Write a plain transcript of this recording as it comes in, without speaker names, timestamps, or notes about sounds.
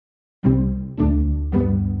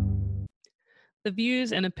The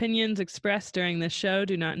views and opinions expressed during this show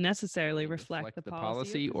do not necessarily reflect the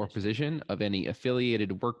policy or position of any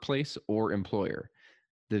affiliated workplace or employer.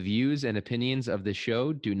 The views and opinions of the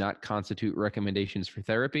show do not constitute recommendations for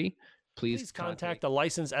therapy. Please contact a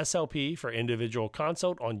licensed SLP for individual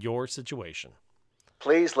consult on your situation.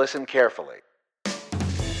 Please listen carefully.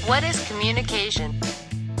 What is communication?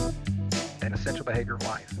 An essential behavior of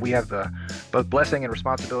life. We have the both blessing and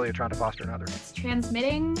responsibility of trying to foster another. It's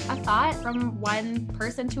transmitting a thought from one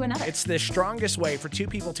person to another. It's the strongest way for two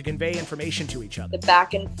people to convey information to each other. The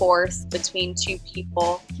back and forth between two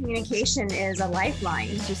people. Communication is a lifeline.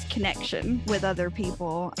 It's just connection with other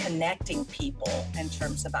people. Connecting people in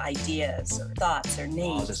terms of ideas or thoughts or needs.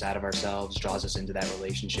 Draws us out of ourselves, draws us into that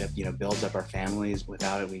relationship, builds up our families.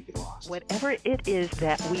 Without it, we'd be lost. Whatever it is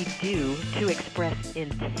that we do to express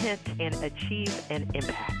intent and achieve an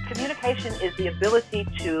impact. Communication is the ability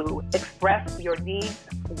to express your needs,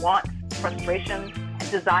 wants, frustrations,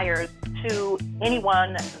 and desires to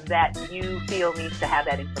anyone that you feel needs to have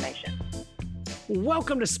that information.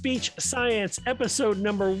 Welcome to Speech Science, episode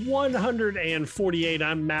number 148.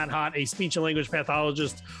 I'm Matt Hott, a speech and language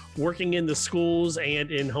pathologist working in the schools and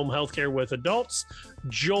in home healthcare with adults,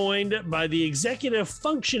 joined by the executive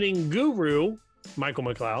functioning guru, Michael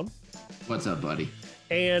McLeod. What's up, buddy?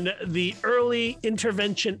 And the early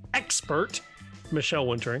intervention expert, Michelle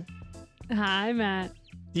Wintering. Hi, Matt.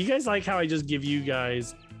 Do you guys like how I just give you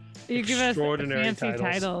guys extraordinary fancy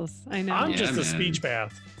titles? I know. I'm just a speech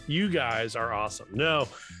path. You guys are awesome. No,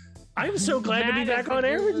 I'm so glad to be back on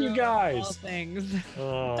air with you guys. All things.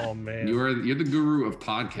 Oh man, you're the guru of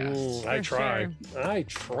podcasts. I try. Sure. I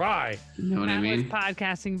try. You know what I mean? Was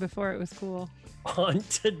podcasting before it was cool. On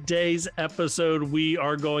today's episode, we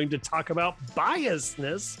are going to talk about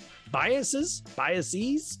biases. We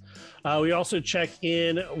also check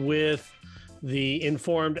in with the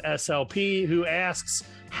informed SLP who asks,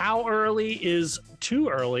 how early is too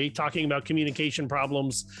early? Talking about communication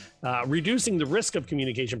problems, reducing the risk of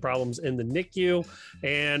communication problems in the NICU.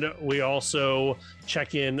 And we also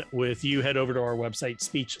check in with you. Head over to our website,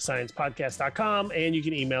 speechsciencepodcast.com, and you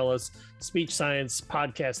can email us,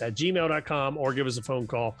 speechsciencepodcast@gmail.com, or give us a phone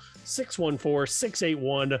call,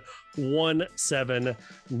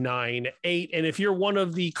 614-681-1798. And if you're one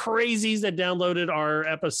of the crazies that downloaded our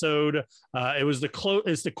episode, it was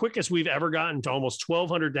it's the quickest we've ever gotten to almost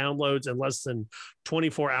 1,200 downloads in less than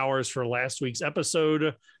 24 hours for last week's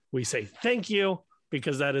episode. We say thank you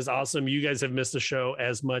because that is awesome. You guys have missed the show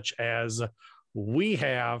as much as we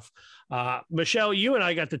have. Michelle, you and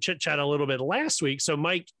I got to chit chat a little bit last week. So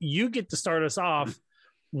Mike, you get to start us off.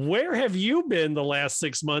 Where have you been the last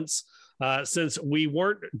 6 months since we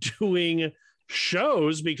weren't doing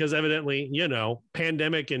shows because evidently,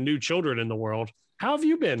 pandemic and new children in the world? How have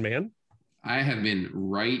you been, man? I have been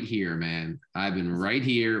right here, man. I've been right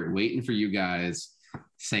here waiting for you guys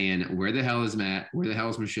saying, where the hell is Matt? Where the hell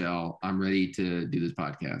is Michelle? I'm ready to do this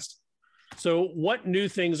podcast. So what new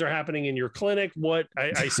things are happening in your clinic? What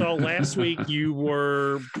I saw last week, you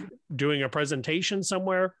were doing a presentation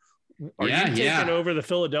somewhere. Are you taking over the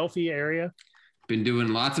Philadelphia area? Been doing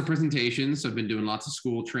lots of presentations. So I've been doing lots of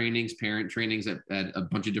school trainings, parent trainings at a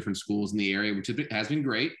bunch of different schools in the area, which has been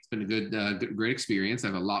great. It's been a great experience. I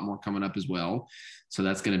have a lot more coming up as well. So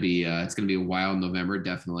that's going to be, it's going to be a wild November,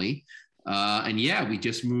 definitely. We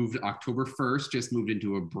just moved October 1st, just moved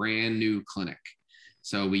into a brand new clinic.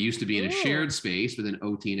 So we used to be in a shared space with an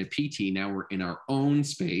OT and a PT. Now we're in our own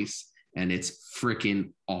space and it's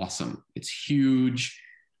freaking awesome. It's huge.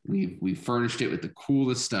 We furnished it with the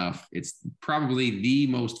coolest stuff. It's probably the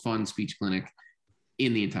most fun speech clinic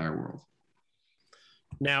in the entire world.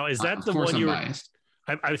 Now, is that the one you were biased?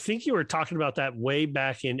 I think you were talking about that way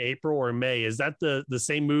back in April or May. Is that the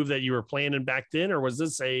same move that you were planning back then, or was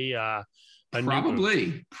this a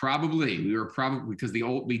probably? We were probably because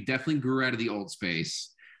we definitely grew out of the old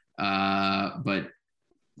space, but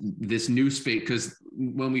this new space, because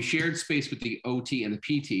when we shared space with the OT and the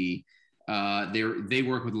PT, they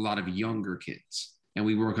work with a lot of younger kids, and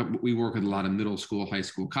we work with a lot of middle school, high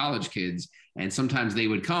school, college kids. And sometimes they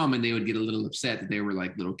would come and they would get a little upset that they were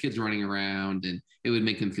like little kids running around, and it would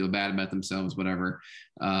make them feel bad about themselves, whatever.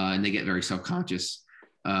 And they get very self-conscious.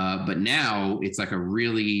 But now it's like a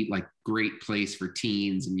really great place for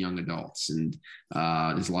teens and young adults. And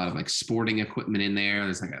there's a lot of sporting equipment in there.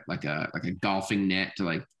 There's like a golfing net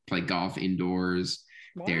to play golf indoors.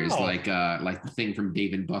 Wow. There's the thing from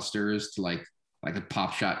Dave & Buster's to like a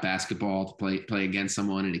pop shot basketball to play against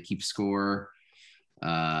someone and to keep score.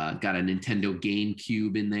 Got a Nintendo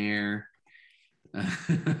GameCube in there.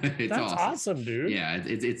 It's That's awesome, dude. Yeah,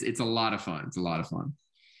 it's a lot of fun. It's a lot of fun.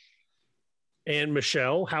 And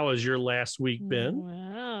Michelle, how has your last week been?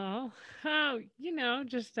 Well,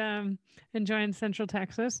 just enjoying Central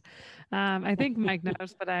Texas. I think Mike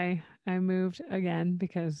knows, but I moved again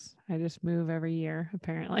because I just move every year,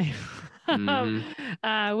 apparently.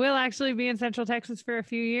 We'll actually be in Central Texas for a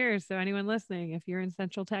few years. So anyone listening, if you're in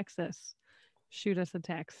Central Texas, shoot us a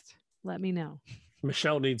text. Let me know.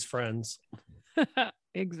 Michelle needs friends.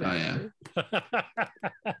 Exactly. Oh, yeah.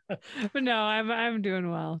 But no, I'm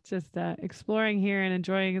doing well. Just exploring here and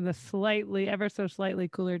enjoying the ever so slightly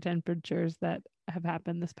cooler temperatures that have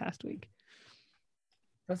happened this past week.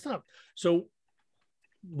 That's not so.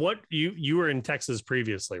 What you were in Texas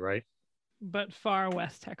previously, right? But far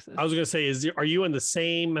west Texas. I was gonna say, are you in the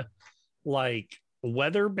same like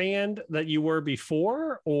weather band that you were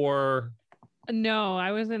before, or? No,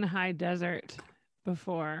 I was in high desert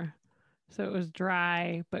before. So it was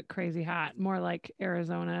dry, but crazy hot, more like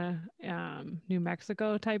Arizona, New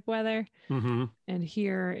Mexico type weather. Mm-hmm. And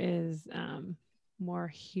here is more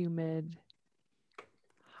humid,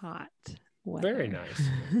 hot weather. Very nice.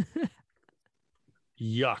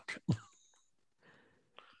 Yuck.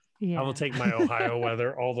 Yeah. I will take my Ohio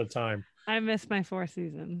weather all the time. I miss my 4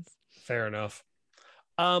 seasons. Fair enough.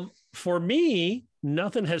 For me,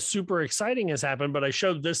 nothing super exciting has happened, but I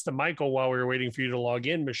showed this to Michael while we were waiting for you to log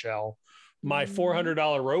in, Michelle. My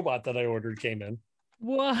 $400 robot that I ordered came in.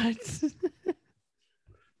 What?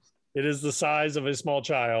 It is the size of a small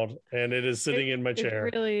child, and it is sitting in my chair.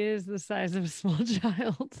 It really is the size of a small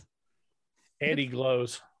child. And he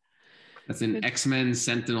glows. That's an X-Men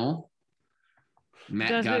Sentinel. Matt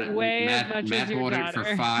Does got it weigh as much Matt as your bought daughter?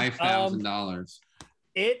 it for $5,000.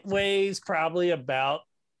 It weighs probably about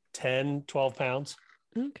 10, 12 pounds.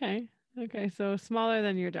 Okay. So smaller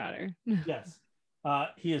than your daughter. Yes.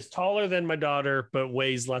 He is taller than my daughter, but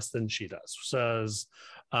weighs less than she does. Says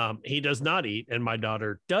he does not eat, and my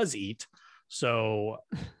daughter does eat. So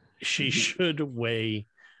she should weigh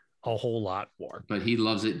a whole lot more. But he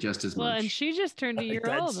loves it just as much. Well, and she just turned a year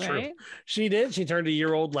old, right? She did. She turned a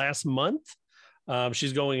year old last month.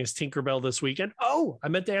 She's going as Tinkerbell this weekend. Oh, I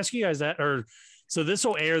meant to ask you guys that. So this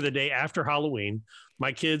will air the day after Halloween.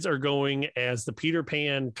 My kids are going as the Peter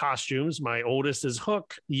Pan costumes. My oldest is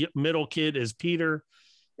Hook, middle kid is Peter,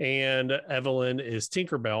 and Evelyn is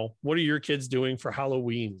Tinkerbell. What are your kids doing for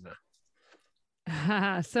Halloween?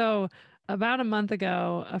 So about a month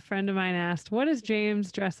ago, a friend of mine asked, what is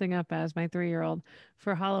James dressing up as, my 3-year-old,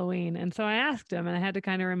 for Halloween? And so I asked him, and I had to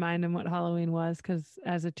kind of remind him what Halloween was, because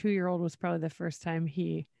as a 2-year-old was probably the first time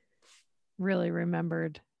he really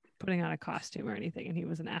remembered putting on a costume or anything, and he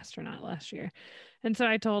was an astronaut last year. And so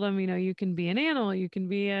I told him, you can be an animal, you can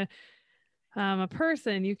be a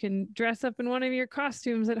person, you can dress up in one of your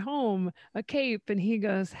costumes at home, a cape. And he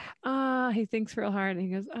goes, he thinks real hard, and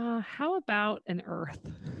he goes, how about an earth?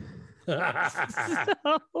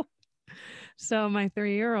 So my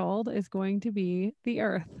 3-year-old is going to be the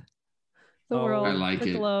earth, the world, I like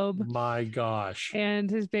the globe. My gosh. And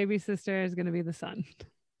his baby sister is going to be the sun.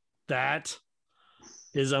 That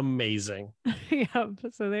is amazing. Yep.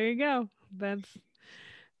 So there you go.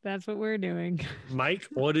 That's what we're doing. Mike,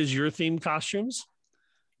 what is your theme costumes?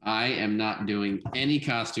 I am not doing any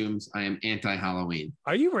costumes. I am anti-Halloween.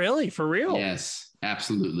 Are you really? For real? Yes,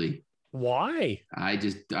 absolutely. Why? I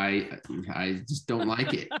just don't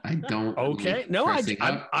like it. I don't. Okay. No,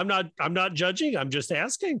 I'm not judging. I'm just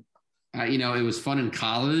asking. It was fun in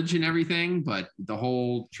college and everything, but the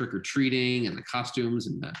whole trick-or-treating and the costumes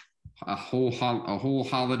and a whole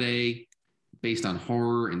holiday based on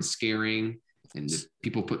horror and scaring, and the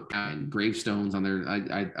people put gravestones on their.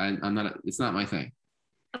 I'm not. It's not my thing.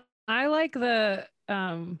 I like the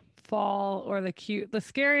fall or the cute. The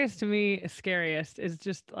scariest to me, is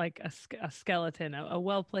just like a skeleton. A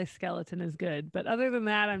well-placed skeleton is good, but other than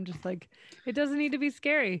that, I'm just like, it doesn't need to be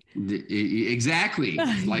scary. Exactly.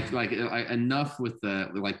 like enough with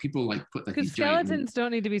the people put because these skeletons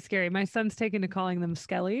don't need to be scary. My son's taken to calling them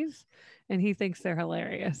skellies, and he thinks they're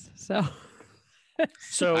hilarious. So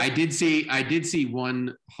I did see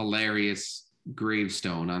one hilarious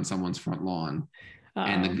gravestone on someone's front lawn.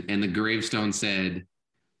 And the gravestone said,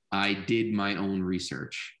 "I did my own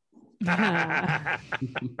research."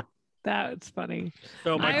 That's funny.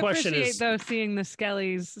 So my question is, though, seeing the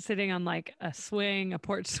skellies sitting on like a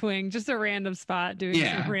porch swing, just a random spot doing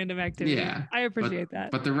some random activity. Yeah, I appreciate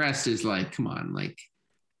that. But the rest is like, come on,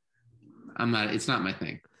 it's not my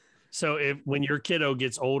thing. So when your kiddo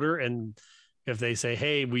gets older and if they say,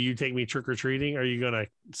 "Hey, will you take me trick-or-treating?" Are you going to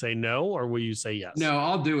say no, or will you say yes? No,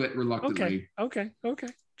 I'll do it reluctantly. Okay.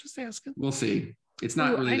 Just asking. We'll see. It's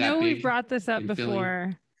not really that big. I know we've brought this up before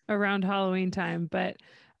Philly. Around Halloween time, but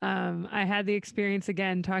I had the experience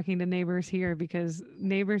again talking to neighbors here because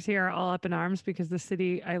neighbors here are all up in arms because the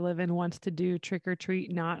city I live in wants to do trick or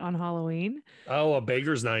treat not on Halloween. Oh, a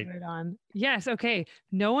beggars night. Right on. Yes. Okay.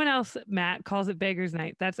 No one else, Matt, calls it beggars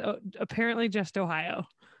night. That's apparently just Ohio.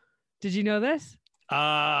 Did you know this?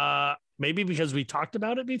 Maybe because we talked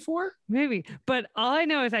about it before. Maybe, but all I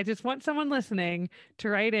know is I just want someone listening to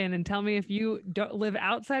write in and tell me if you don't live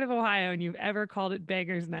outside of Ohio and you've ever called it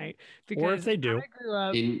beggars night. Because or if they do. I grew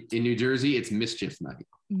up in New Jersey, it's mischief night.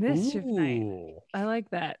 Mischief night. I like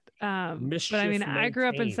that. But I mean, I grew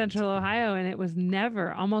up in Central Ohio and it was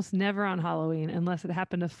almost never on Halloween unless it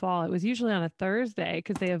happened to fall. It was usually on a Thursday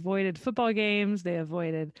because they avoided football games. They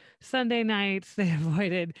avoided Sunday nights. They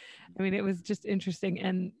avoided, it was just interesting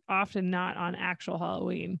and often not on actual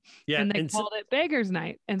Halloween. Yeah. And they called it Beggars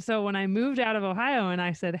Night. And so when I moved out of Ohio and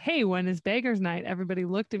I said, hey, when is Beggars Night? Everybody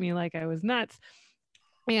looked at me like I was nuts.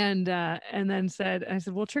 And then I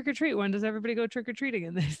said, well, trick or treat. When does everybody go trick or treating?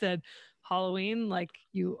 And they said, Halloween, like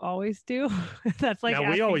you always do. That's like, yeah,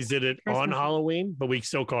 we always did it Christmas on Halloween, but we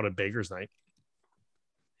still called it beggars night.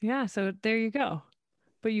 Yeah. So there you go.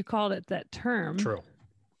 But you called it that term. True.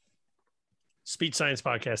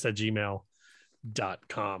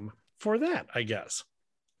 speechsciencepodcast@gmail.com for that, I guess.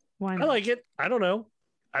 Why not? I like it. I don't know.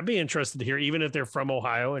 I'd be interested to hear, even if they're from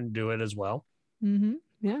Ohio and do it as well. Mm-hmm.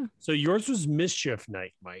 Yeah. So yours was mischief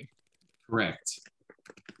night, Mike. Correct.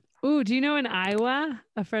 Ooh, do you know in Iowa,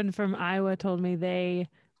 a friend from Iowa told me they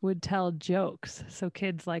would tell jokes. So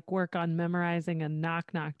kids like work on memorizing a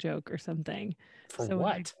knock joke or something. For so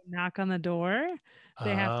what? When they knock on the door,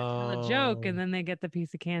 they have to tell a joke and then they get the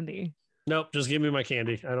piece of candy. Nope. Just give me my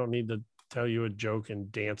candy. I don't need to tell you a joke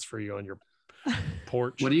and dance for you on your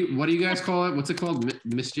porch. What do you guys call it? What's it called?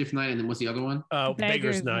 Mischief night. And then what's the other one?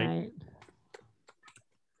 Beggars night.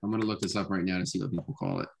 I'm going to look this up right now to see what people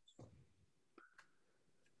call it.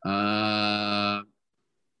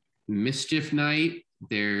 Mischief night.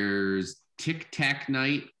 There's tic tac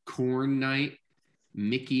night, corn night,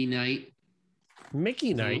 Mickey night.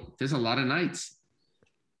 Mickey night. There's a lot of nights.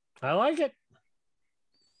 I like it.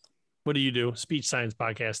 What do you do?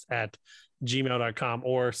 speechsciencepodcast@gmail.com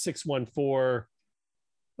or 614.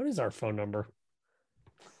 What is our phone number?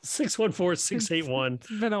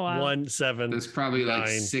 614-681-17. There's probably like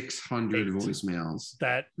 600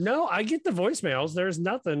 voicemails. No, I get the voicemails. There's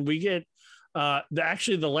nothing. We get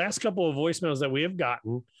actually the last couple of voicemails that we have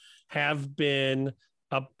gotten have been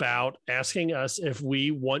about asking us if we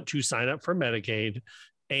want to sign up for Medicaid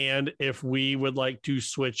and if we would like to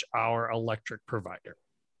switch our electric provider.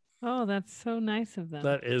 Oh, that's so nice of them.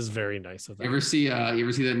 That is very nice of them. You ever see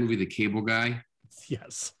that movie, The Cable Guy?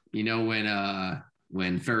 Yes. You know,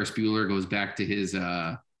 when Ferris Bueller goes back to his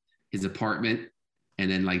apartment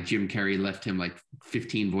and then like Jim Carrey left him like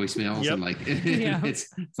 15 voicemails. Yep. And like,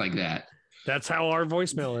 it's like that. That's how our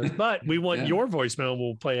voicemail is, but we want your voicemail.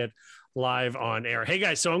 We'll play it live on air. Hey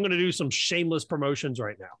guys, so I'm going to do some shameless promotions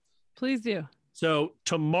right now. Please do. So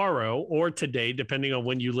tomorrow or today, depending on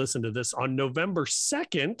when you listen to this, on November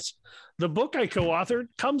 2nd, the book I co-authored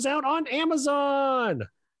comes out on Amazon.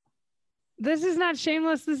 This is not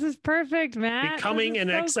shameless. This is perfect, Matt. Becoming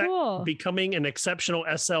an exceptional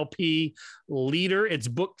SLP leader. It's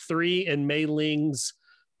book 3 in Mei Ling's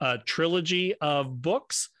trilogy of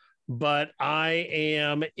books, but I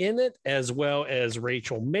am in it as well as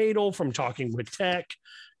Rachel Madel from Talking with Tech,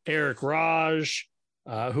 Eric Raj.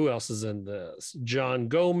 Who else is in this? John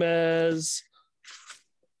Gomez,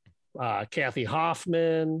 Kathy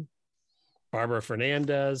Hoffman, Barbara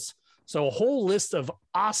Fernandez. So a whole list of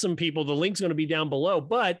awesome people. The link's going to be down below,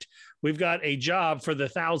 but we've got a job for the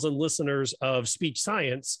 1,000 listeners of Speech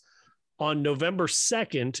Science. On November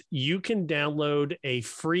 2nd, you can download a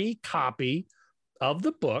free copy of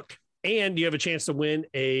the book and you have a chance to win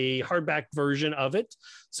a hardback version of it.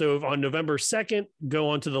 So on November 2nd, go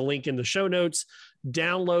onto the link in the show notes,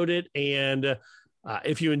 download it. And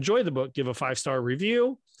if you enjoy the book, give a 5-star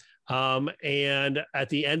review. And at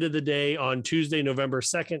the end of the day, on Tuesday, November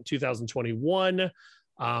 2nd, 2021,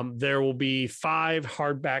 there will be 5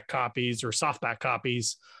 hardback copies or softback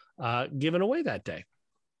copies given away that day.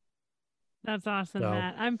 That's awesome,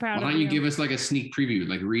 Matt. I'm proud of you. Why don't you give us like a sneak preview,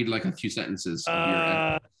 like read like a few sentences of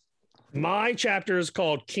your my chapter is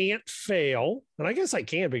called Can't Fail. And I guess I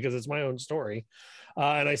can because it's my own story.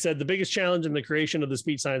 And I said the biggest challenge in the creation of the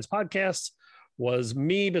Speech Science podcast was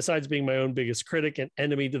me. Besides being my own biggest critic and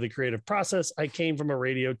enemy to the creative process, I came from a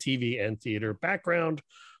radio, TV, and theater background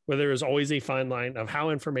where there is always a fine line of how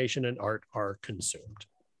information and art are consumed.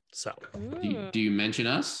 So do you mention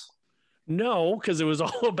us? No, because it was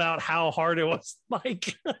all about how hard it was,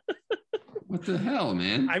 Mike. What the hell,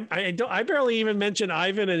 man? I barely even mentioned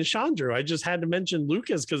Ivan and Chandru. I just had to mention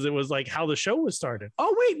Lucas because it was like how the show was started.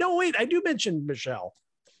 Oh, wait. I do mention Michelle.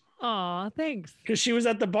 Aw, thanks. Because she was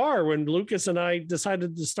at the bar when Lucas and I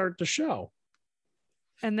decided to start the show.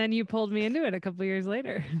 And then you pulled me into it a couple years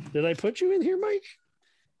later. Did I put you in here, Mike?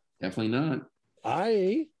 Definitely not.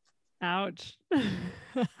 Ouch.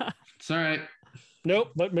 It's all right.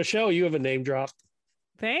 Nope. But Michelle, you have a name drop.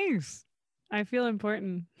 Thanks. I feel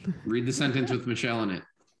important. Read the sentence with Michelle in it.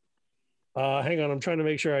 Hang on. I'm trying to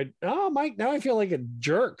make sure Mike, now I feel like a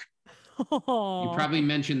jerk. Oh. You probably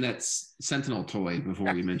mentioned that Sentinel toy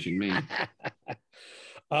before you mentioned me.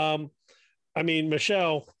 I mean,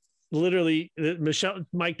 Michelle,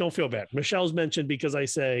 Mike, don't feel bad. Michelle's mentioned because I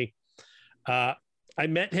say, I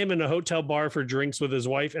met him in a hotel bar for drinks with his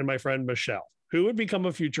wife and my friend Michelle, who would become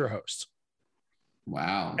a future host.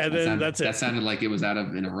 Wow. And then that's it. That sounded like it was out of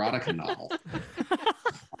an erotica novel.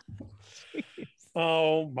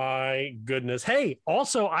 Oh my goodness. Hey,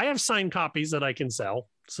 also I have signed copies that I can sell.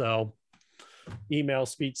 So email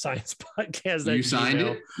speech science podcast. You signed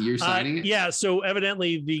it? You're signing it? Yeah. So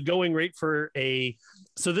evidently the going rate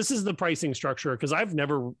so this is the pricing structure because I've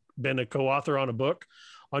never been a co-author on a book.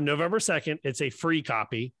 On November 2nd, it's a free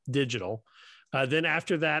copy, digital. Then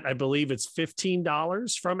after that, I believe it's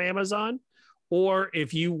 $15 from Amazon. Or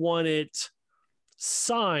if you want it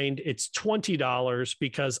signed, it's $20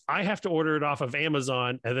 because I have to order it off of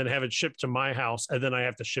Amazon and then have it shipped to my house. And then I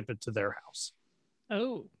have to ship it to their house.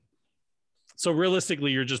 Oh. So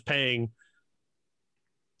realistically, you're just paying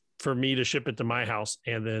for me to ship it to my house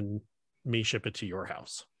and then me ship it to your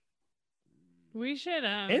house. We should.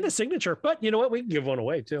 And a signature. But you know what? We can give one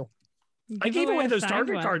away too. I gave away those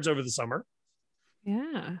Target cards over the summer.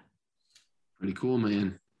 Yeah. Pretty cool,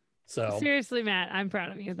 man. So seriously, Matt, I'm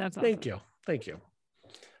proud of you. That's awesome. Thank you.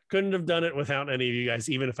 Couldn't have done it without any of you guys,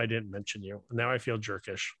 even if I didn't mention you. Now I feel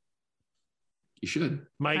jerkish. You should.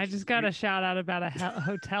 Mike, I just got a shout out about a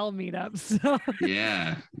hotel meetup. So.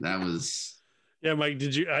 Yeah, that was. Yeah, Mike,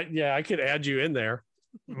 did you? I could add you in there.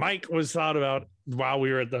 Mike was thought about while we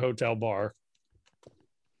were at the hotel bar.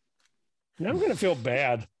 Now I'm going to feel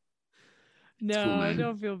bad. No, cool, I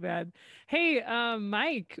don't feel bad. Hey,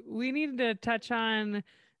 Mike, we needed to touch on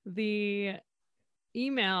the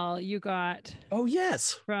email you got. Oh,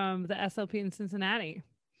 yes. From the SLP in Cincinnati.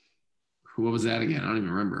 What was that again? I don't even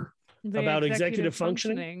remember. About executive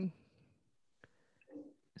functioning?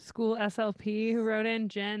 School SLP who wrote in,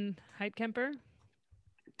 Jen Heitkemper.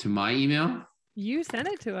 To my email? You sent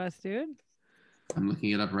it to us, dude. I'm looking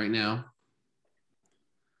it up right now.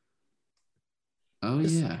 Oh,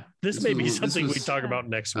 yeah. This may be something we talk about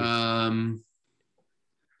next week.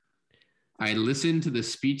 I listened to the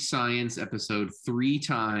speech science episode 3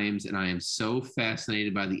 times, and I am so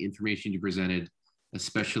fascinated by the information you presented,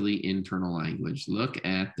 especially internal language. Look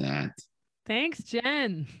at that. Thanks,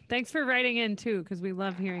 Jen. Thanks for writing in, too, because we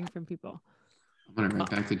love hearing from people. I'm going to write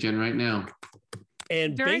back to Jen right now.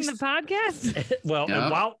 And during the podcast? Well,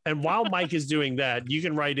 yep. and while Mike is doing that, you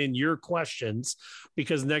can write in your questions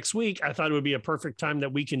because next week I thought it would be a perfect time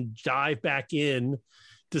that we can dive back in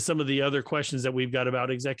to some of the other questions that we've got about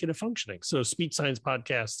executive functioning. So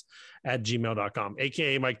speechsciencepodcast@gmail.com,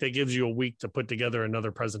 AKA Mike, that gives you a week to put together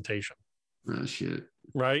another presentation. Oh, shit.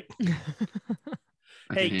 Right?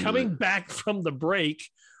 Hey, coming back from the break,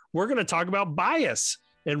 we're going to talk about bias.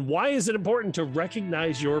 And why is it important to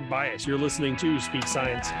recognize your bias? You're listening to Speech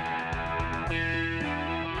Science.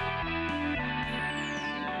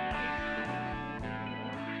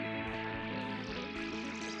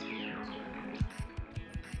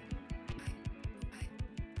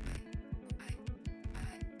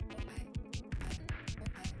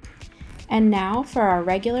 And now for our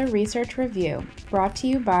regular research review, brought to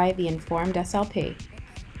you by the Informed SLP.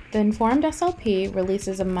 The Informed SLP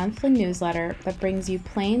releases a monthly newsletter that brings you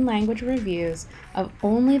plain language reviews of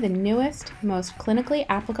only the newest, most clinically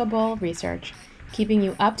applicable research, keeping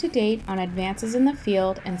you up to date on advances in the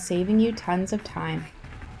field and saving you tons of time.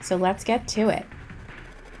 So let's get to it.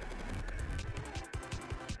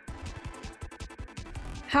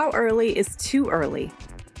 How early is too early?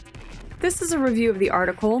 This is a review of the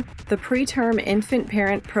article, The Preterm Infant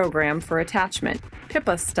Parent Program for Attachment,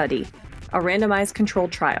 PIPA Study, a randomized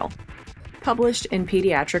controlled trial, published in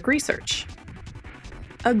Pediatric Research.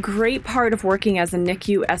 A great part of working as a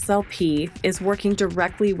NICU SLP is working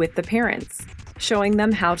directly with the parents, showing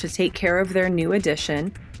them how to take care of their new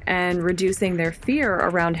addition and reducing their fear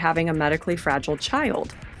around having a medically fragile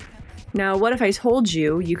child. Now, what if I told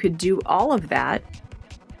you you could do all of that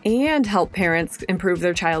and help parents improve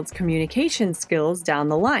their child's communication skills down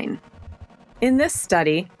the line? In this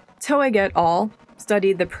study, Toeg et al.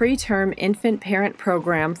 studied the Preterm Infant Parent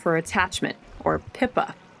Program for Attachment, or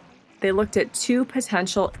PIPA. They looked at 2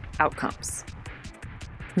 potential outcomes: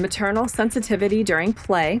 maternal sensitivity during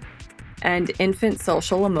play and infant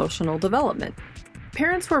social emotional development.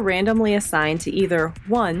 Parents were randomly assigned to either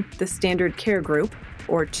 1, the standard care group,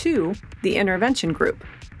 or 2, the intervention group,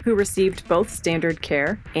 who received both standard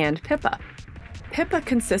care and PIPA. PIPA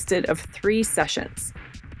consisted of 3 sessions.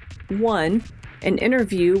 1, an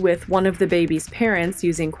interview with one of the baby's parents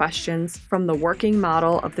using questions from the working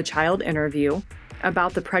model of the child interview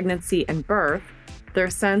about the pregnancy and birth, their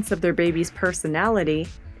sense of their baby's personality,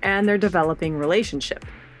 and their developing relationship.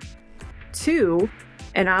 2,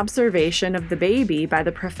 an observation of the baby by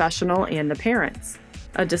the professional and the parents,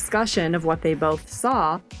 a discussion of what they both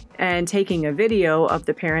saw, and taking a video of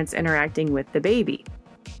the parents interacting with the baby.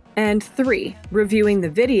 And 3, reviewing the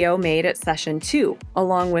video made at session 2,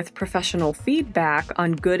 along with professional feedback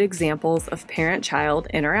on good examples of parent-child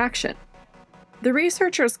interaction. The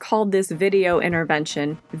researchers called this video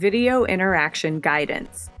intervention video interaction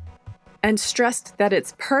guidance, and stressed that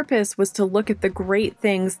its purpose was to look at the great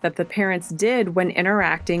things that the parents did when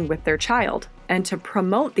interacting with their child, and to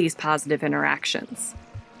promote these positive interactions.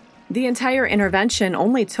 The entire intervention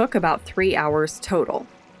only took about 3 hours total.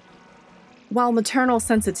 While maternal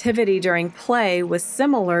sensitivity during play was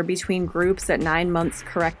similar between groups at 9 months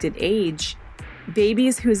corrected age,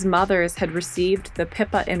 babies whose mothers had received the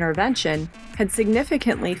PIPA intervention had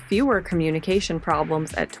significantly fewer communication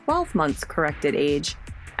problems at 12 months corrected age,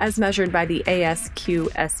 as measured by the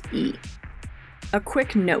ASQSE. A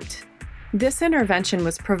quick note: this intervention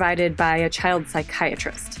was provided by a child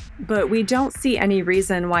psychiatrist, but we don't see any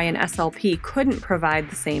reason why an SLP couldn't provide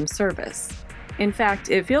the same service. In fact,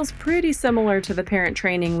 it feels pretty similar to the parent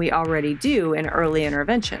training we already do in early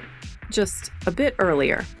intervention, just a bit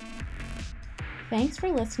earlier. Thanks for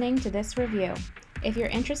listening to this review. If you're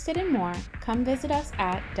interested in more, come visit us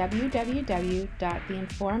at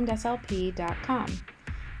www.theinformedslp.com.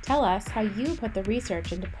 Tell us how you put the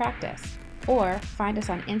research into practice, or find us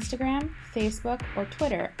on Instagram, Facebook, or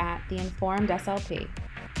Twitter at theinformedslp.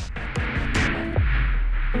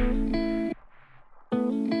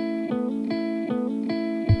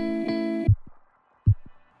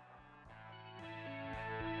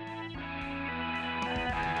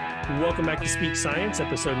 Welcome back to Speak Science,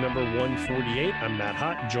 episode number 148. I'm Matt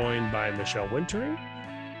Hott, joined by Michelle Wintering.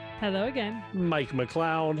 Hello again. Mike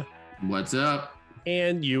McLeod. What's up?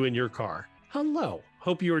 And you in your car. Hello.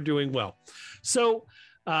 Hope you are doing well. So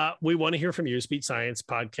we want to hear from you. Speak Science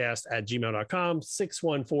Podcast at gmail.com,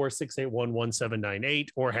 614-681-1798,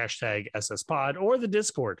 or hashtag SSPod, or the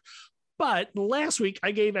Discord. But last week,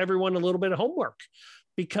 I gave everyone a little bit of homework,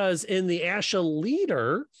 because in the ASHA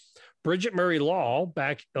Leader, Bridget Murray Law,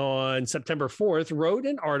 back on September 4th, wrote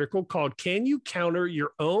an article called "Can You Counter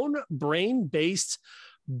Your Own Brain-Based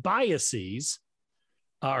Biases?"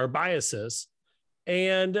 or Biases.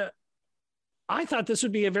 And I thought this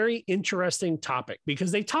would be a very interesting topic,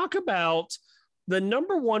 because they talk about the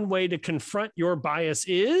number one way to confront your bias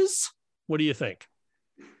is, what do you think?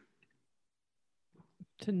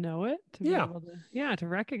 To know it? To be able to, to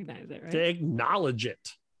recognize it, right? To acknowledge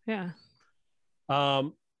it. Yeah.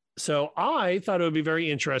 So I thought it would be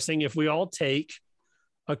very interesting if we all take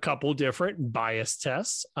a couple different bias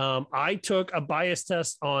tests. I took a bias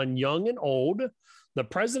test on young and old, the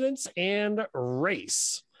presidents, and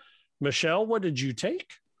race. Michelle, what did you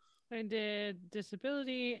take? I did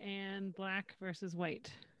disability and Black versus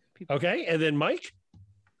white people. Okay. And then Mike?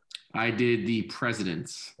 I did the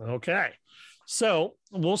presidents. Okay. So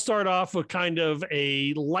we'll start off with kind of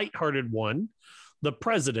a lighthearted one. The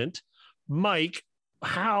president. Mike,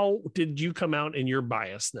 how did you come out in your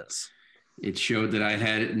biasness? It showed that I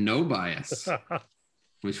had no bias,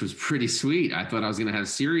 which was pretty sweet. I thought I was going to have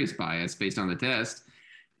serious bias based on the test,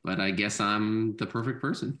 but I guess I'm the perfect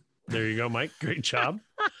person. There you go, Mike. Great job.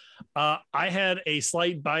 I had a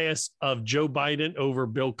slight bias of Joe Biden over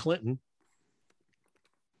Bill Clinton.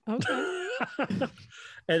 Okay. And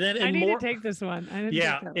then I need to take this one.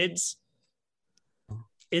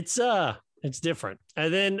 It's different.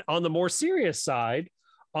 And then on the more serious side,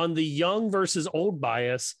 on the young versus old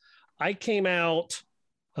bias, I came out,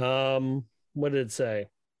 what did it say?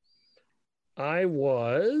 I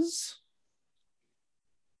was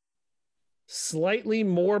slightly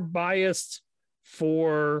more biased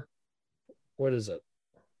for, what is it?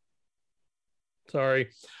 Sorry.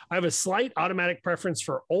 I have a slight automatic preference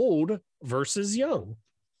for old versus young.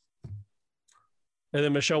 And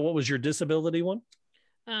then Michelle, what was your disability one?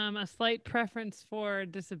 A slight preference for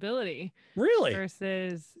disability. Really?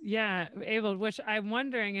 Versus, yeah, able, which I'm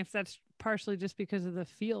wondering if that's partially just because of the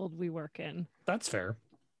field we work in. That's fair.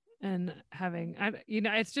 And having,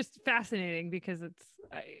 it's just fascinating because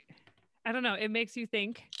I don't know, it makes you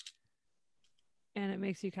think and it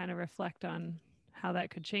makes you kind of reflect on how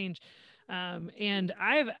that could change. And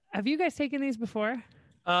have you guys taken these before?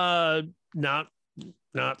 Not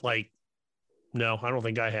like, no, I don't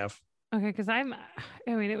think I have. Okay, because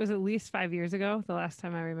it was at least 5 years ago, the last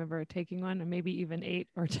time I remember taking one, and maybe even 8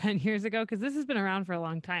 or 10 years ago, because this has been around for a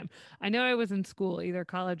long time. I know I was in school, either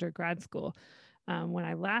college or grad school, when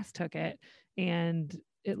I last took it, and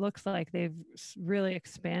it looks like they've really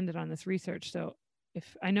expanded on this research. So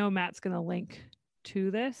if I know Matt's going to link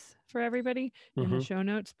to this for everybody in the show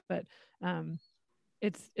notes, but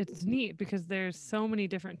it's neat because there's so many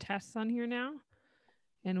different tests on here now.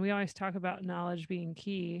 And we always talk about knowledge being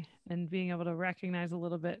key, and being able to recognize a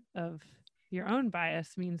little bit of your own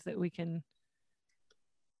bias means that we can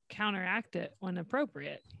counteract it when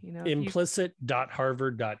appropriate.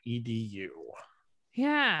 Implicit.harvard.edu.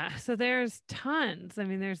 Yeah. So there's tons. I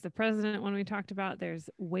mean, there's the president one we talked about. There's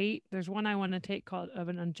weight. There's one I want to take called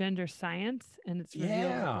on gender science, and it's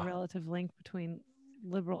revealed a relative link between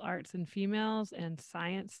liberal arts and females and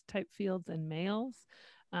science type fields and males.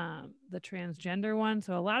 The transgender one.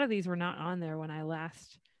 So a lot of these were not on there when I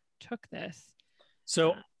last took this.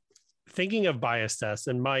 So thinking of bias tests,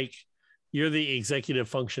 and Mike, you're the executive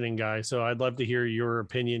functioning guy, so I'd love to hear your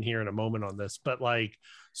opinion here in a moment on this. But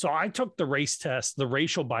so I took the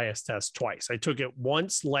racial bias test twice. I took it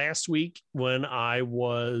once last week when I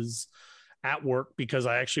was at work, because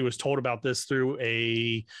I actually was told about this through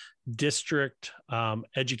a district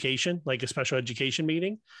education, like a special education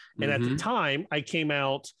meeting. And at the time I came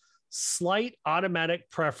out slight automatic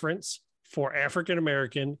preference for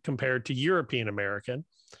African-American compared to European-American.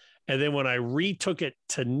 And then when I retook it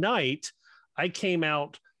tonight, I came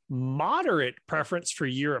out moderate preference for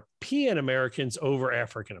European-Americans over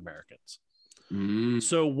African-Americans.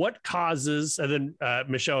 So what causes, and then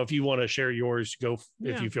Michelle, if you want to share yours, go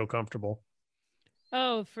if you feel comfortable.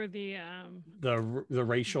 Oh, for the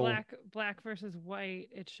racial black versus white,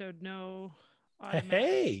 it showed no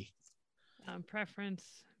automatic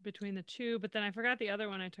preference between the two. But then I forgot the other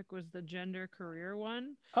one I took was the gender career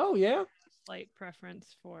one. Oh yeah, slight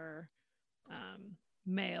preference for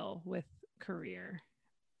male with career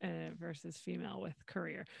versus female with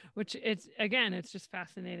career. Which it's just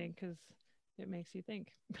fascinating because it makes you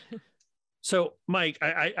think. So, Mike,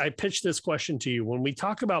 I pitched this question to you. When we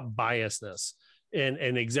talk about biasness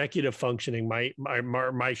and executive functioning, my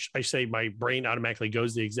brain automatically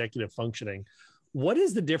goes to executive functioning. What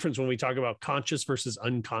is the difference when we talk about conscious versus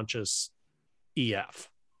unconscious EF?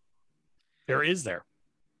 Is there?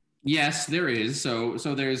 Yes, there is. So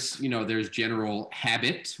there's general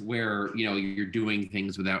habit where, you're doing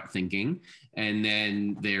things without thinking. And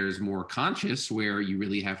then there's more conscious where you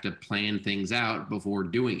really have to plan things out before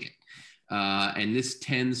doing it. And this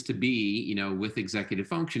tends to be, with executive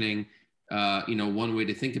functioning, one way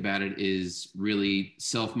to think about it is really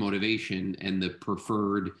self-motivation and the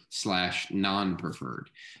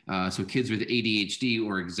preferred/non-preferred. So kids with ADHD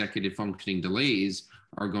or executive functioning delays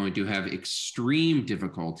are going to have extreme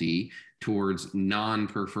difficulty towards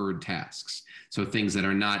non-preferred tasks. So things that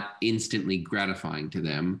are not instantly gratifying to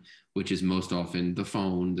them, which is most often the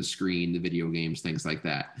phone, the screen, the video games, things like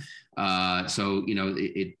that.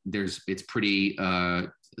 It's pretty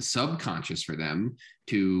subconscious for them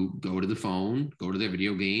to go to the phone, go to their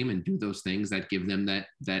video game, and do those things that give them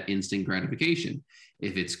that instant gratification.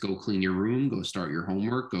 If it's go clean your room, go start your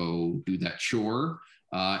homework, go do that chore,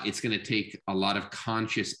 it's going to take a lot of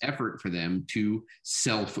conscious effort for them to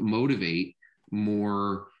self-motivate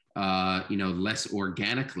more, less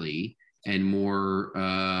organically, and more,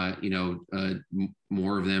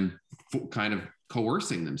 more of them kind of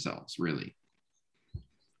coercing themselves, really.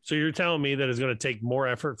 So you're telling me that it's going to take more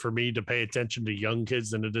effort for me to pay attention to young kids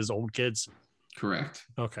than it is old kids? Correct.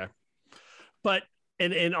 Okay. But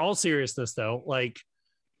in all seriousness, though,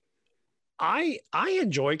 I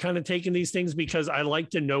enjoy kind of taking these things because I like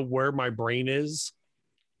to know where my brain is.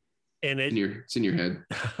 And it's in your head.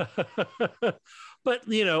 But,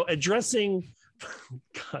 addressing,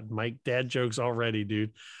 God, Mike, dad jokes already,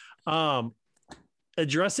 dude.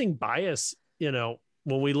 Addressing bias, when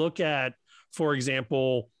we look at, for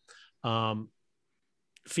example,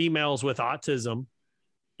 females with autism,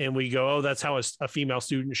 and we go, oh, that's how a female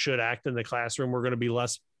student should act in the classroom, we're going to be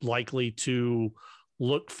less likely to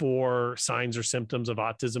look for signs or symptoms of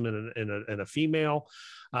autism in a female.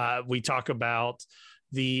 We talk about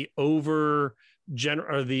the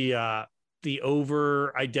the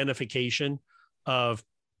over identification of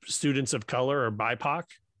students of color or BIPOC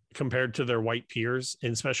compared to their white peers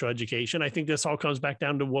in special education. I think this all comes back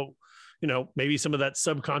down to what, maybe some of that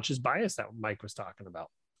subconscious bias that Mike was talking about.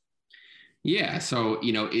 Yeah. So,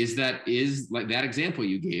 is like that example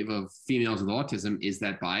you gave of females with autism, is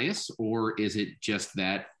that bias, or is it just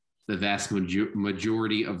that the vast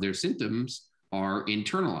majority of their symptoms are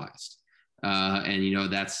internalized?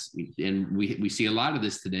 And we see a lot of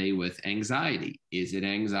this today with anxiety. Is it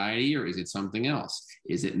anxiety, or is it something else?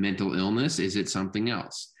 Is it mental illness? Is it something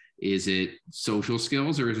else? Is it social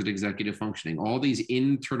skills, or is it executive functioning? All these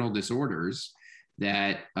internal disorders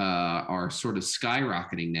that are sort of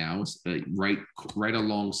skyrocketing now, right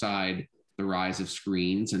alongside the rise of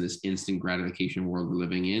screens and this instant gratification world we're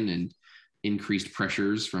living in, and increased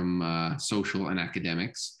pressures from social and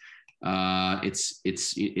academics.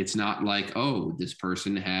 It's not like, oh, this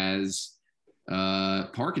person has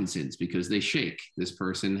Parkinson's because they shake. This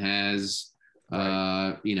person has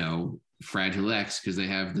Fragile X because they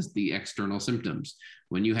have the external symptoms.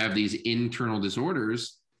 When you have these internal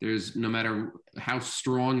disorders, there's, no matter how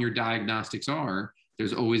strong your diagnostics are,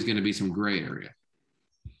 there's always going to be some gray area.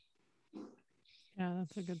 Yeah,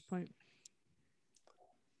 that's a good point.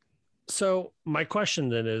 So my question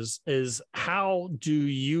then is how do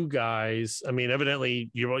you guys, I mean,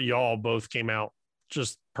 evidently you all both came out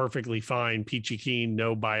just perfectly fine, peachy keen,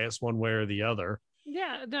 no bias one way or the other.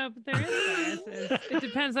 Yeah, no, but there is biases. It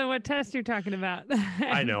depends on what test you're talking about.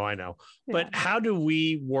 I know. Yeah. But how do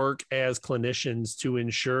we work as clinicians to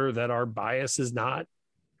ensure that our bias is not,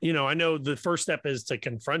 I know the first step is to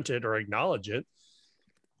confront it or acknowledge it.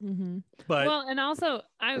 Mm-hmm. But well, and also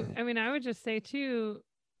I would just say too,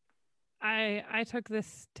 I took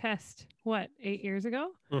this test, 8 years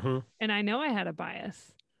ago? Mm-hmm. And I know I had a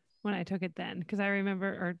bias when I took it then, because I remember,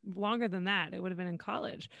 or longer than that, it would have been in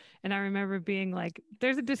college. And I remember being like,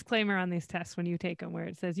 there's a disclaimer on these tests when you take them where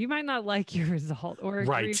it says you might not like your result or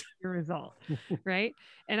agree with your result. Right.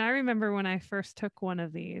 And I remember when I first took one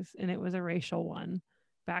of these, and it was a racial one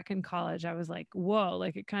back in college, I was like, whoa,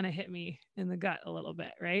 like it kind of hit me in the gut a little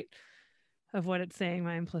bit, right? Of what it's saying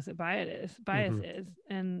my implicit bias is.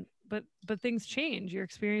 And but things change, your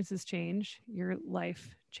experiences change, your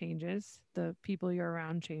life changes, the people you're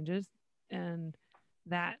around changes, and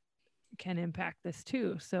that can impact this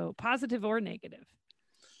too. So positive or negative.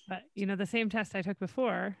 But the same test I took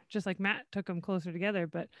before, just like Matt took them closer together,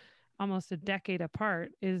 but almost a decade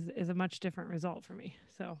apart, is a much different result for me.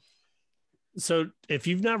 So if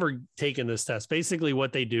you've never taken this test, basically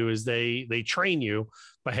what they do is they train you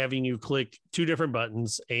by having you click two different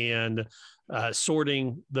buttons and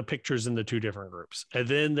sorting the pictures into two different groups. And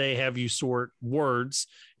then they have you sort words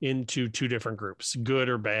into two different groups, good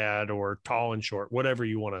or bad, or tall and short, whatever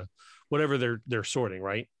you want to, whatever they're sorting,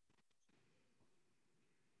 right?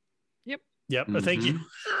 Yep. Mm-hmm. Thank you.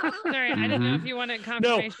 Sorry, I didn't know if you wanted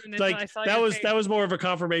confirmation. No, like that was more of a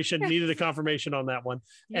confirmation. Needed a confirmation on that one.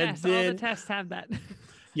 Yes, and then, all the tests have that.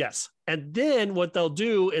 Yes. And then what they'll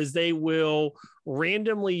do is they will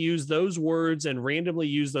randomly use those words and randomly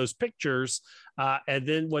use those pictures. And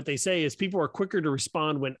then what they say is people are quicker to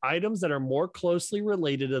respond when items that are more closely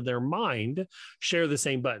related to their mind share the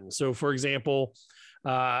same button. So for example,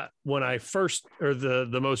 when I first, or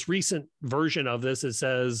the most recent version of this, it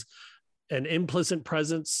says an implicit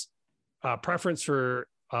preference for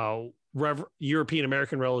European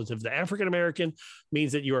American relative to African American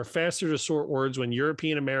means that you are faster to sort words when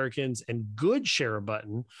European Americans and good share a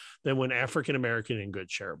button than when African American and good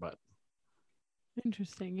share a button.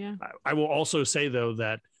 Interesting. Yeah. I will also say though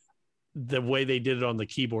that the way they did it on the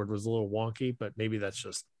keyboard was a little wonky, but maybe that's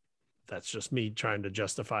just me trying to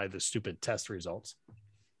justify the stupid test results.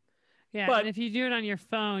 Yeah, but and if you do it on your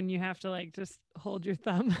phone, you have to just hold your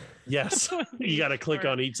thumb. Yes, you got to click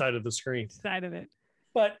on each side of the screen. Side of it.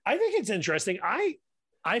 But I think it's interesting. I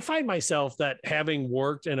find myself that having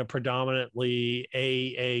worked in a predominantly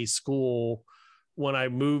AA school, when I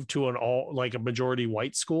moved to a majority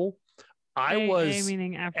white school, I was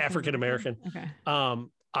meaning African American. Okay.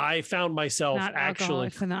 I found myself Not actually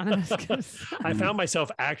Alcoholics Anonymous. I found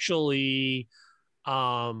myself actually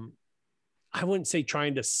I wouldn't say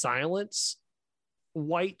trying to silence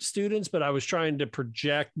white students, but I was trying to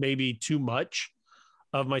project maybe too much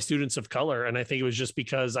of my students of color. And I think it was just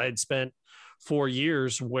because I had spent 4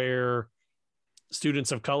 years where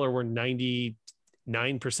students of color were 99%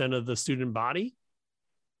 of the student body.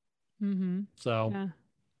 Mm-hmm. So, yeah.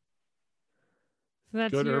 So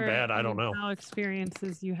that's good or bad, I don't know. How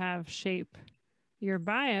experiences you have shape your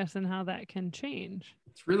bias and how that can change.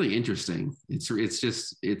 It's really interesting. It's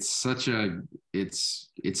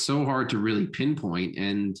so hard to really pinpoint,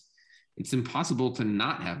 and it's impossible to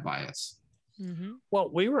not have bias. Mm-hmm.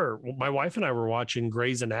 Well, my wife and I were watching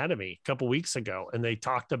Grey's Anatomy a couple weeks ago, and they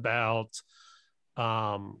talked about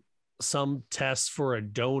some tests for a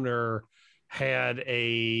donor had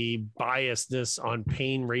a biasness on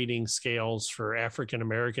pain rating scales for African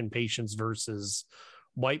American patients versus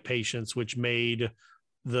white patients, which made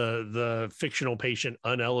the fictional patient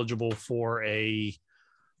uneligible for a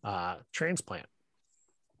transplant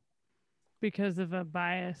because of a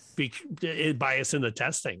bias. Bias in the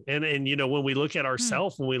testing. And you know, when we look at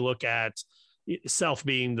ourself, when we look at self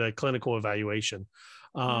being the clinical evaluation,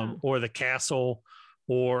 or the Castle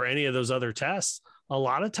or any of those other tests, a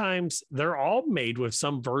lot of times they're all made with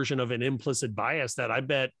some version of an implicit bias that I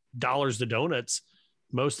bet dollars to donuts,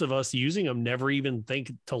 most of us using them never even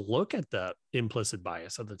think to look at the implicit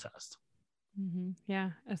bias of the test. Mm-hmm.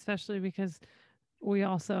 Yeah, especially because we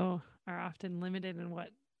also are often limited in what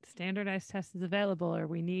standardized test is available, or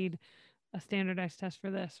we need a standardized test for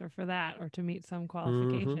this or for that, or to meet some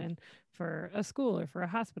qualification for a school or for a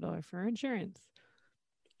hospital or for insurance.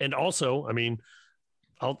 And also, I mean,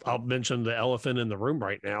 I'll mention the elephant in the room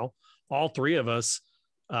right now. All three of us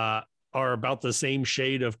are about the same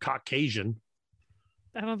shade of Caucasian.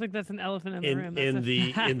 I don't think that's an elephant in the room.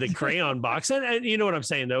 In the crayon box. And you know what I'm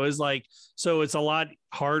saying though, is like, so it's a lot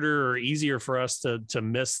harder or easier for us to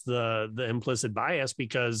miss the implicit bias,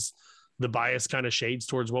 because the bias kind of shades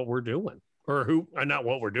towards what we're doing, or not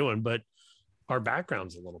what we're doing, but our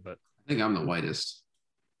backgrounds a little bit. I think I'm the whitest.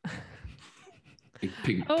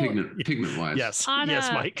 Pigment wise. Yes.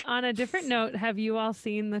 Mike. On a different note, have you all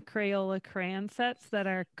seen the Crayola crayon sets that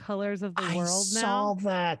are colors of the world now? I saw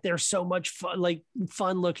that. They're so much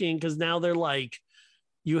fun looking, because now they're like,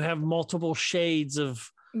 you have multiple shades of.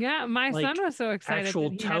 Yeah, my son was so excited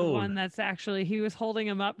that he had one that's actually, he was holding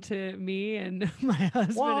them up to me and my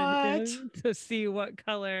husband and him to see what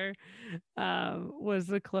color was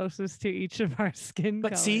the closest to each of our skin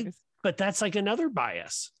colors. But that's like another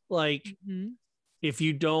bias. Like, if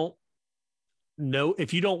you don't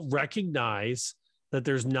recognize that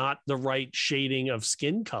there's not the right shading of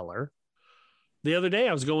skin color. The other day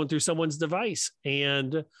I was going through someone's device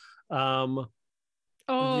and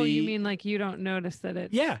you mean like you don't notice that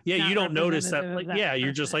it's you don't notice that, like,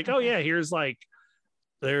 you're just like, oh yeah, here's like,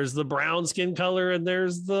 there's the brown skin color and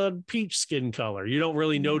there's the peach skin color. You don't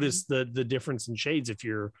really notice the difference in shades if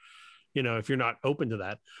you're not open to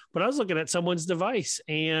that. But I was looking at someone's device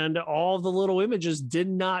and all the little images did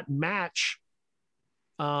not match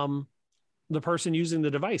the person using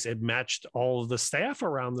the device. It matched all of the staff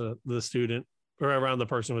around the student or around the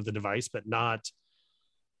person with the device, but not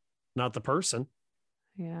the person.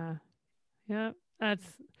 Yeah. Yep.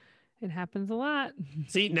 It happens a lot.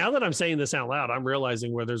 See, now that I'm saying this out loud, I'm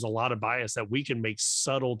realizing where there's a lot of bias that we can make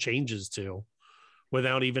subtle changes to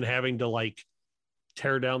without even having to like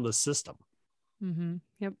tear down the system.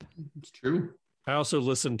 Yep. It's true. I also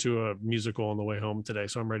listened to a musical on the way home today,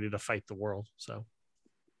 so I'm ready to fight the world. So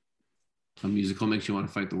a musical makes you want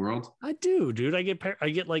to fight the world? I do, dude. I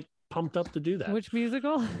get like pumped up to do that. Which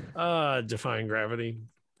musical? Defying Gravity.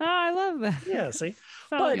 Oh, I love that. Yeah, see.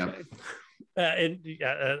 But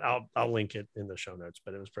I'll link it in the show notes,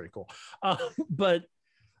 but it was pretty cool. But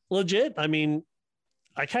legit, I mean,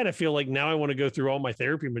 I kind of feel like now I want to go through all my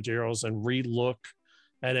therapy materials and relook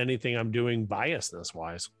at anything I'm doing biasness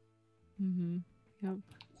wise. Yep.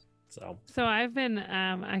 So I've been,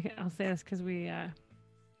 I'll say this because we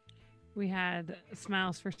had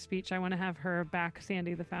Smiles for Speech. I want to have her back,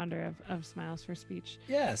 Sandy, the founder of Smiles for Speech.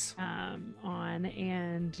 Yes. On,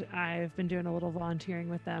 and I've been doing a little volunteering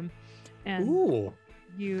with them. And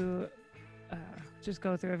you just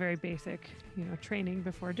go through a very basic, training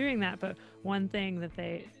before doing that. But one thing that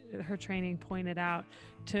her training pointed out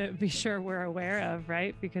to be sure we're aware of,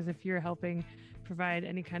 right? Because if you're helping provide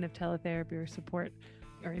any kind of teletherapy or support,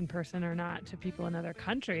 or in person or not, to people in other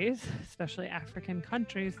countries, especially African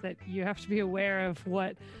countries, that you have to be aware of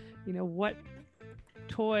what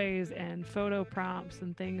toys and photo prompts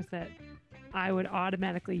and things that I would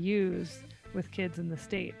automatically use with kids in the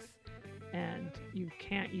States, and you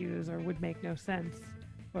can't use or would make no sense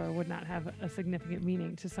or would not have a significant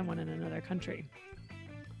meaning to someone in another country.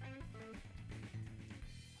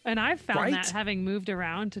 And I've found that having moved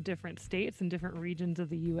around to different states and different regions of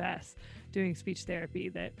the U.S. doing speech therapy,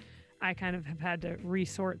 that I kind of have had to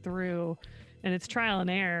resort through, and it's trial and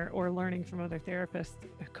error or learning from other therapists,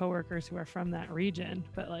 coworkers who are from that region,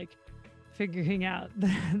 but like figuring out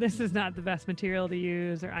this is not the best material to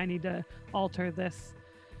use, or I need to alter this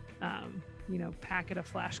packet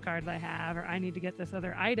of flashcards I have, or I need to get this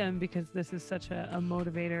other item because this is such a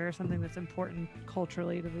motivator or something that's important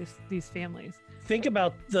culturally to these families. Think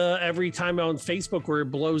about every time on Facebook where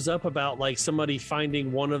it blows up about like somebody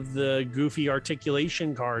finding one of the goofy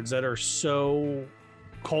articulation cards that are so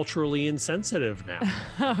culturally insensitive now.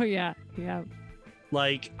 Oh yeah.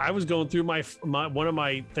 Like I was going through my one of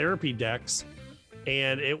my therapy decks,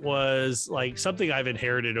 and it was like something I've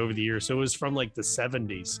inherited over the years. So it was from like the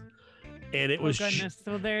 70s, and it was goodness.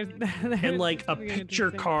 So there's and like a picture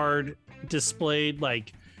card displayed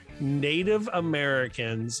like Native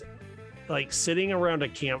Americans like sitting around a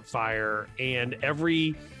campfire, and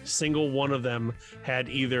every single one of them had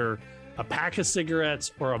either a pack of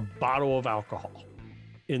cigarettes or a bottle of alcohol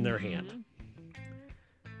in their hand.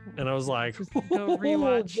 And I was like, go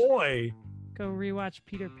rewatch. Oh boy. Go rewatch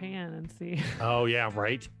Peter Pan and see. Oh yeah,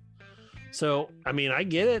 right. So, I mean, I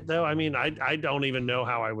get it though. I mean, I don't even know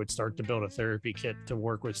how I would start to build a therapy kit to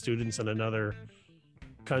work with students in another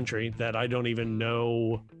country that I don't even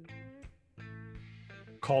know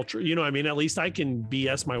culture. I mean, at least I can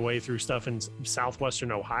BS my way through stuff in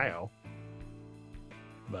Southwestern Ohio.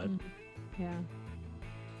 But yeah.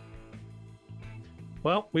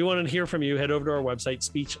 Well, we want to hear from you. Head over to our website,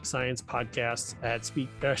 Speech Science Podcast at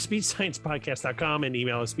speechsciencepodcast.com, and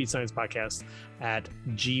email us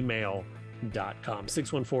speechsciencepodcast@gmail.com,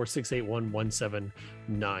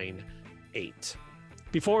 614-681-1798.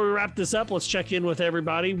 Before we wrap this up, let's check in with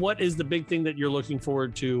everybody. What is the big thing that you're looking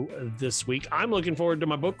forward to this week? I'm looking forward to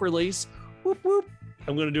my book release. Whoop, whoop.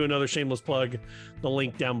 I'm going to do another shameless plug. The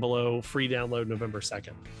link down below, free download November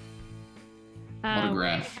 2nd.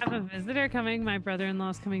 Autograph. We have a visitor coming. My brother-in-law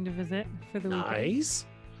is coming to visit for the weekend. Nice.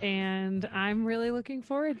 And I'm really looking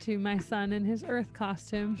forward to my son in his Earth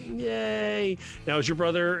costume. Yay. Now, is your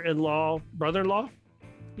brother-in-law?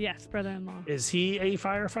 Yes, brother-in-law. Is he a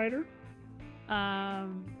firefighter?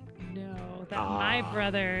 No, my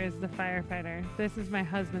brother is the firefighter. This is my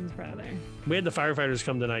husband's brother. We had the firefighters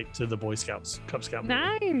come tonight to the Boy Scouts, Cub Scout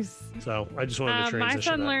meeting. Nice. So I just wanted to transition. My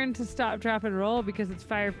son learned to stop, drop, and roll because it's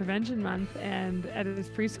Fire Prevention Month, and at his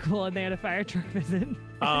preschool, and they had a fire truck visit.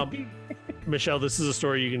 Michelle, this is a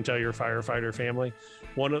story you can tell your firefighter family.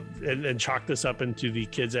 And chalk this up into the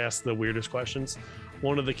kids ask the weirdest questions.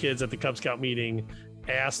 One of the kids at the Cub Scout meeting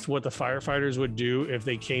asked what the firefighters would do if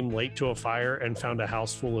they came late to a fire and found a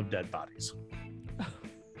house full of dead bodies.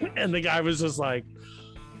 And the guy was just like,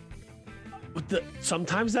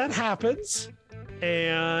 sometimes that happens,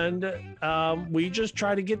 and we just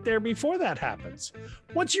try to get there before that happens.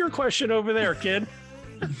 What's your question over there, kid?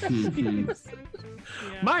 Yeah.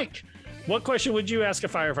 Mike, what question would you ask a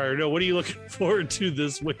firefighter? No, what are you looking forward to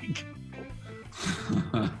this week?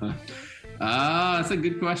 That's a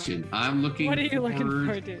good question. I'm looking. What are you looking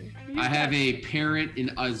forward to? I have a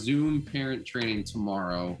Zoom parent training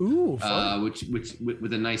tomorrow. Ooh, fun. Which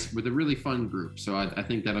with a really fun group. So I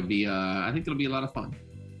think that'll be a lot of fun.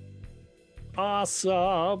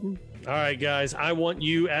 Awesome. All right, guys. I want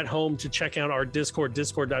you at home to check out our Discord,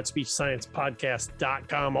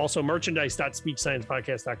 discord.speechsciencepodcast.com. Also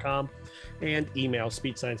merchandise.speechsciencepodcast.com, and email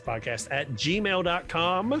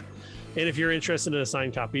speechsciencepodcast@gmail.com. And if you're interested in a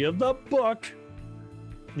signed copy of the book,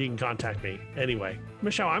 you can contact me. Anyway,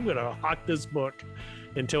 Michelle, I'm going to hawk this book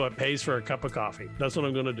until it pays for a cup of coffee. That's what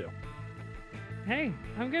I'm going to do. Hey,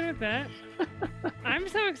 I'm good with that. I'm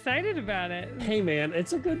so excited about it. Hey, man,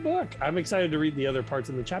 it's a good book. I'm excited to read the other parts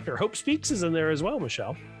in the chapter. Hope Speaks is in there as well,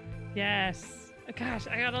 Michelle. Yes. Gosh,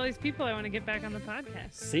 I got all these people I want to get back on the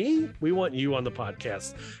podcast. See, we want you on the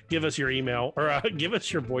podcast. Give us your email or give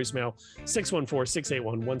us your voicemail,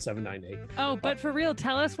 614-681-1798. Oh, but for real,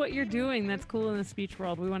 tell us what you're doing that's cool in the speech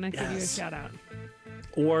world. We want to give you a shout out.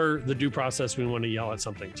 Or the due process, we want to yell at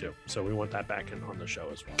something too. So we want that back on the show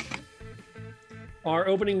as well. Our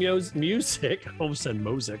opening music, I almost said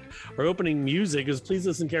Mosic. Our opening music is Please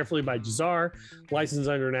Listen Carefully by Jazar, licensed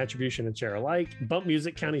under an attribution and share alike. Bump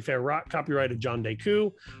Music, County Fair Rock, copyrighted John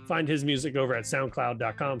Deku. Find his music over at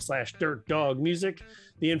soundcloud.com/dirtdogmusic.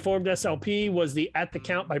 The Informed SLP was the At the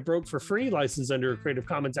Count by Broke for Free, licensed under a Creative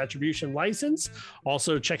Commons Attribution license.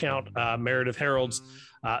 Also check out Meredith Harold's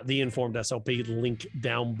The Informed SLP, link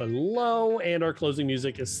down below. And our closing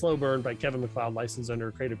music is Slow Burn by Kevin MacLeod, licensed under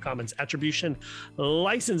a Creative Commons Attribution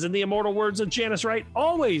license. In the immortal words of Janice Wright,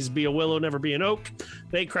 always be a willow, never be an oak.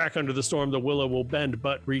 They crack under the storm, the willow will bend,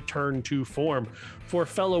 but return to form. For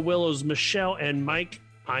fellow willows, Michelle and Mike,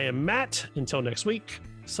 I am Matt. Until next week,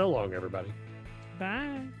 so long, everybody.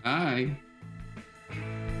 Bye. Bye.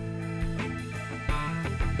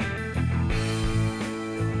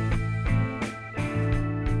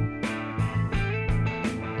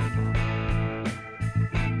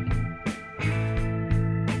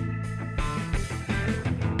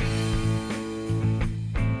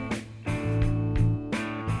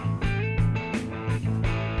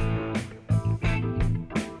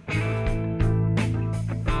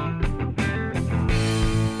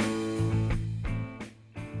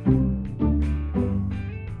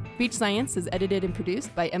 Speech Science is edited and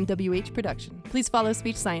produced by MWH Production. Please follow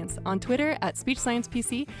Speech Science on Twitter at Speech Science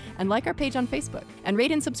PC and like our page on Facebook. And rate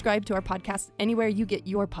and subscribe to our podcast anywhere you get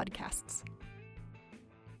your podcasts.